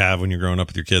issues that you have when you're growing up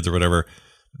with your kids or whatever.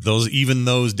 Even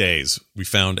those days, we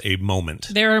found a moment.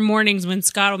 There are mornings when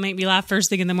Scott will make me laugh first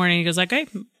thing in the morning. He goes like, "Hey,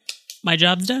 my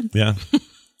job's done." Yeah.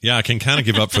 Yeah, I can kind of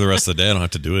give up for the rest of the day. I don't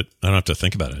have to do it. I don't have to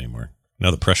think about it anymore.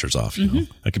 Now the pressure's off. You know?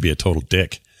 I could be a total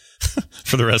dick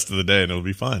for the rest of the day and it'll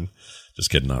be fine. Just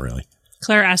kidding, not really.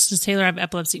 Claire asked, does Taylor have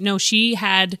epilepsy? No, she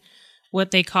had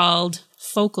what they called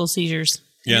focal seizures.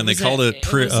 Yeah, and they called it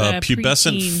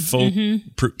pubescent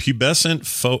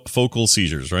focal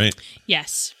seizures, right?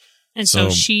 Yes. And so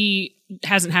she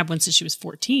hasn't had one since she was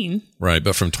 14. Right,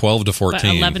 but from 12 to 14.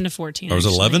 But 11 to 14. Or was it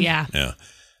 11? Yeah. Yeah.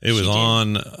 It was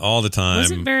on all the time. It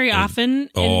wasn't very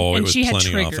often. And it was she had plenty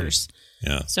triggers.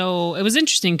 Often. Yeah. So it was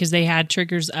interesting because they had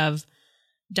triggers of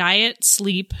diet,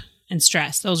 sleep, and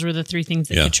stress. Those were the three things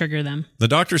that could trigger them. The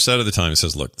doctor said at the time, he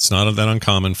says, look, it's not that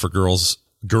uncommon for girls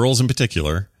in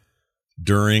particular,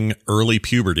 during early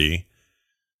puberty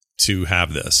to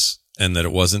have this, and that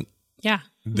it wasn't. Yeah.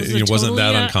 It wasn't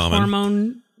that uncommon.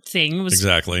 Hormone thing was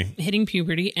exactly hitting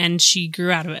puberty, and she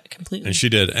grew out of it completely. And she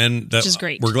did, and which is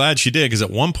great. We're glad she did, because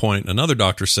at one point another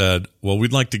doctor said, "Well,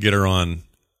 we'd like to get her on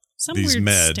some these weird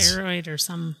meds, steroid or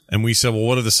some." And we said, "Well,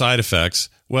 what are the side effects?"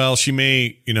 Well, she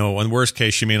may, in the worst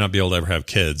case, she may not be able to ever have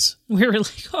kids. We were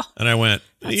like, oh. And I went,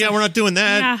 we're not doing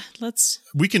that. Yeah,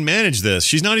 we can manage this.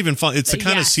 She's not even fun. It's the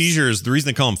kind of seizures. The reason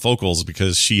they call them focals is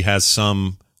because she has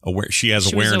she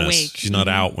has awareness. She's not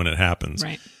out when it happens.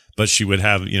 Right. But she would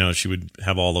have, she would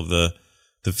have all of the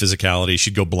physicality.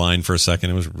 She'd go blind for a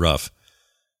second. It was rough.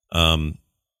 I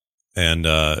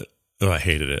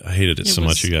hated it. I hated it so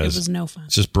much, you guys. It was no fun.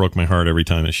 It just broke my heart every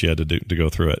time that she had to go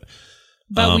through it.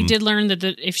 But we did learn that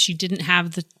if she didn't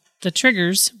have the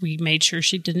triggers, we made sure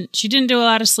she didn't do a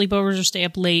lot of sleepovers or stay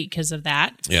up late because of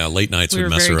that. Yeah, late nights would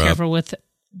mess her up. We were very careful with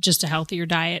just a healthier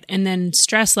diet. And then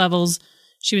stress levels,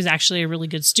 she was actually a really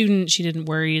good student. She didn't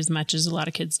worry as much as a lot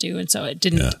of kids do. And so it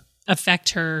didn't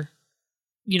affect her.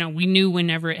 We knew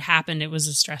whenever it happened, it was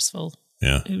a stressful.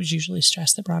 Yeah. It was usually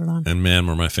stress that brought it on. And man,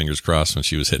 were my fingers crossed when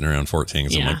she was hitting around 14.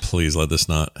 So I'm like, please let this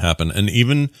not happen. And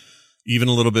even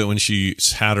a little bit when she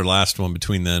had her last one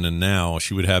between then and now,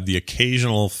 she would have the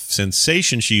occasional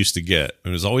sensation she used to get. It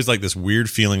was always like this weird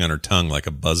feeling on her tongue, like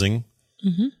a buzzing,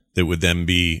 that would then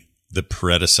be the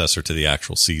predecessor to the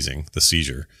actual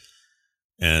seizure.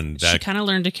 And that, she kind of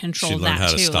learned to control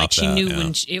that too. Like she knew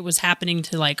when it was happening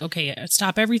to okay,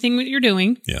 stop everything that you're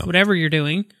doing, whatever you're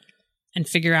doing, and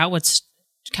figure out what's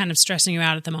kind of stressing you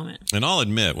out at the moment. And I'll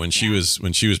admit, when she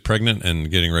was pregnant and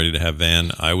getting ready to have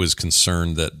Van, I was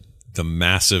concerned that the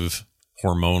massive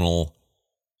hormonal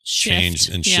change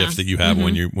and shift that you have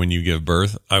when you give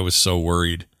birth, I was so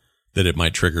worried that it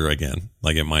might trigger again.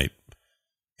 Like it might,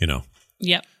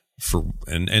 Yep.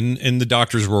 And the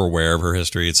doctors were aware of her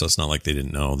history, so it's not like they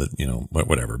didn't know that,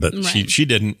 whatever. But she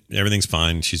didn't. Everything's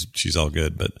fine. She's all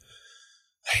good. But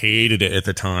I hated it at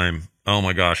the time. Oh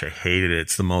my gosh, I hated it.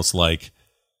 It's the most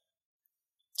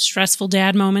stressful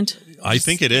dad moment. I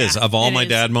think it is. Of all my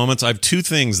dad moments, I have two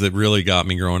things that really got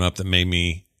me growing up that made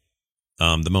me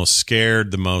the most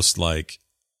scared, the most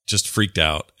just freaked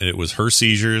out. And it was her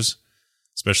seizures,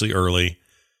 especially early,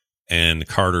 and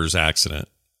Carter's accident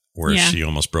where she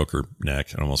almost broke her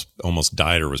neck and almost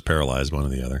died or was paralyzed, one or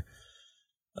the other.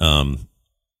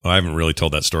 I haven't really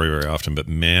told that story very often, but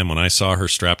man, when I saw her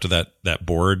strapped to that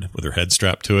board with her head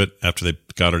strapped to it after they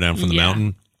got her down from the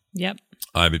mountain. Yep.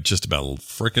 I just about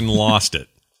freaking lost it.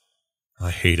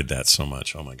 I hated that so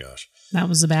much. Oh my gosh. That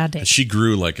was a bad day. And she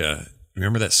grew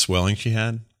remember that swelling she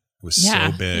had? It was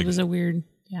so big. It was a weird,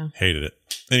 Hated it.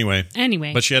 Anyway.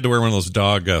 But she had to wear one of those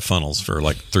dog funnels for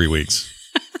 3 weeks.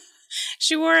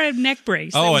 She wore a neck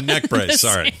brace. Oh, a neck brace.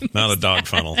 Sorry. Not a dog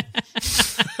funnel.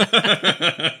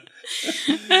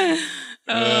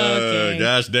 Okay.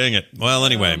 Gosh dang it. Well,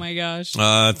 anyway. Oh my gosh.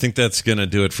 I think that's going to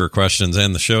do it for questions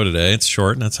and the show today. It's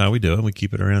short, and that's how we do it. We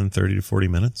keep it around 30 to 40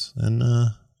 minutes, and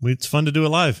it's fun to do it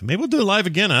live. Maybe we'll do it live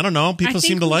again. I don't know. People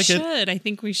seem to like it. I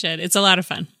think we should. It's a lot of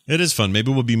fun. It is fun.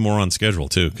 Maybe we'll be more on schedule,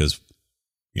 too, because,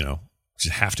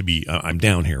 just have to be, I'm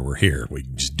down here. We're here. We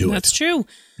can just do it. That's true.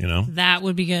 That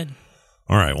would be good.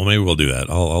 All right. Well, maybe we'll do that.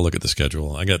 I'll look at the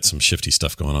schedule. I got some shifty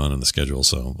stuff going on in the schedule,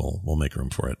 so we'll make room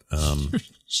for it.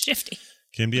 Shifty.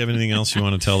 Kim, do you have anything else you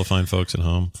want to tell the fine folks at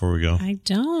home before we go? I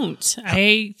don't.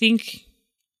 I think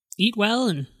eat well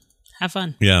and have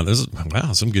fun. Yeah,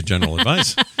 some good general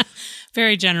advice.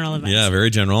 Very general advice. Yeah,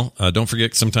 very general. Don't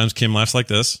forget, sometimes Kim laughs like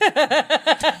this.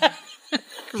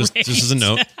 just as a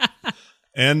note.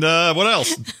 And what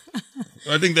else?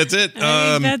 I think that's it.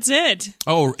 That's it.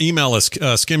 Oh, email us,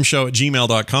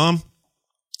 skimshow@gmail.com.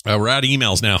 We're out of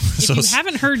emails now. If you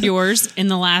haven't heard yours in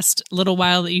the last little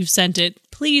while that you've sent it,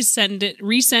 please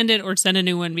resend it, or send a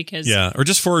new one or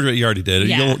just forward what you already did.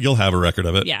 Yeah. You'll have a record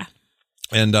of it. Yeah.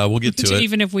 And we'll get to it.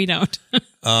 Even if we don't.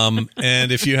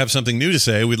 And if you have something new to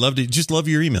say, we'd love your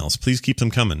emails. Please keep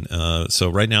them coming. So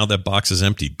right now that box is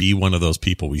empty. Be one of those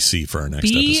people we see for our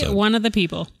next episode. Be one of the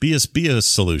people. Be a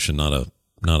solution, not a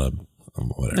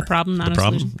whatever. The problem, not a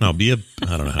solution. No, I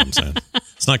don't know how I'm saying.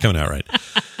 It's not coming out right.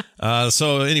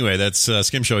 So anyway, that's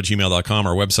skimshow@gmail.com.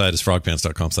 Our website is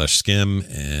frogpants.com/skim,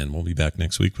 and we'll be back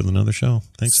next week with another show.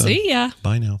 Thanks, son. See ya.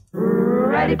 Bye now.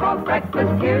 Ready for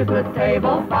breakfast, here's the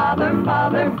table. Father,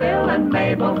 Mother, Bill, and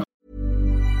Mabel.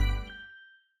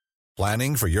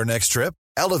 Planning for your next trip?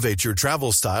 Elevate your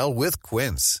travel style with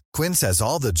Quince. Quince has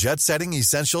all the jet-setting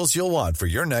essentials you'll want for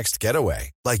your next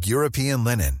getaway, like European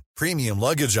linen, premium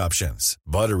luggage options,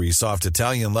 buttery soft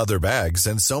Italian leather bags,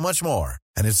 and so much more.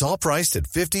 And it's all priced at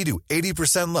 50 to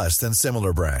 80% less than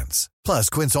similar brands. Plus,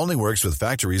 Quince only works with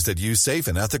factories that use safe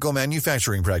and ethical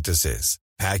manufacturing practices.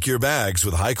 Pack your bags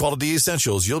with high-quality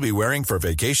essentials you'll be wearing for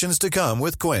vacations to come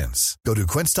with Quince. Go to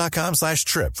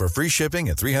quince.com/trip for free shipping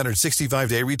and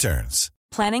 365-day returns.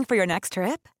 Planning for your next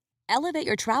trip? Elevate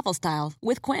your travel style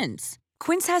with Quince.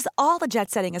 Quince has all the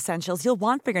jet-setting essentials you'll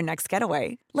want for your next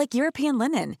getaway, like European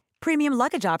linen, premium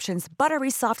luggage options, buttery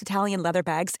soft Italian leather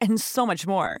bags, and so much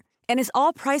more. And is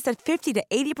all priced at 50 to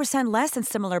 80% less than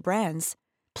similar brands.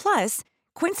 Plus,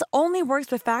 Quince only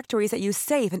works with factories that use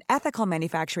safe and ethical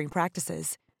manufacturing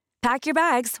practices. Pack your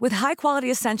bags with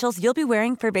high-quality essentials you'll be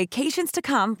wearing for vacations to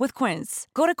come with Quince.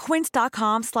 Go to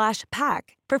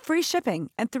quince.com/pack for free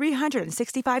shipping and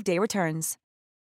 365-day returns.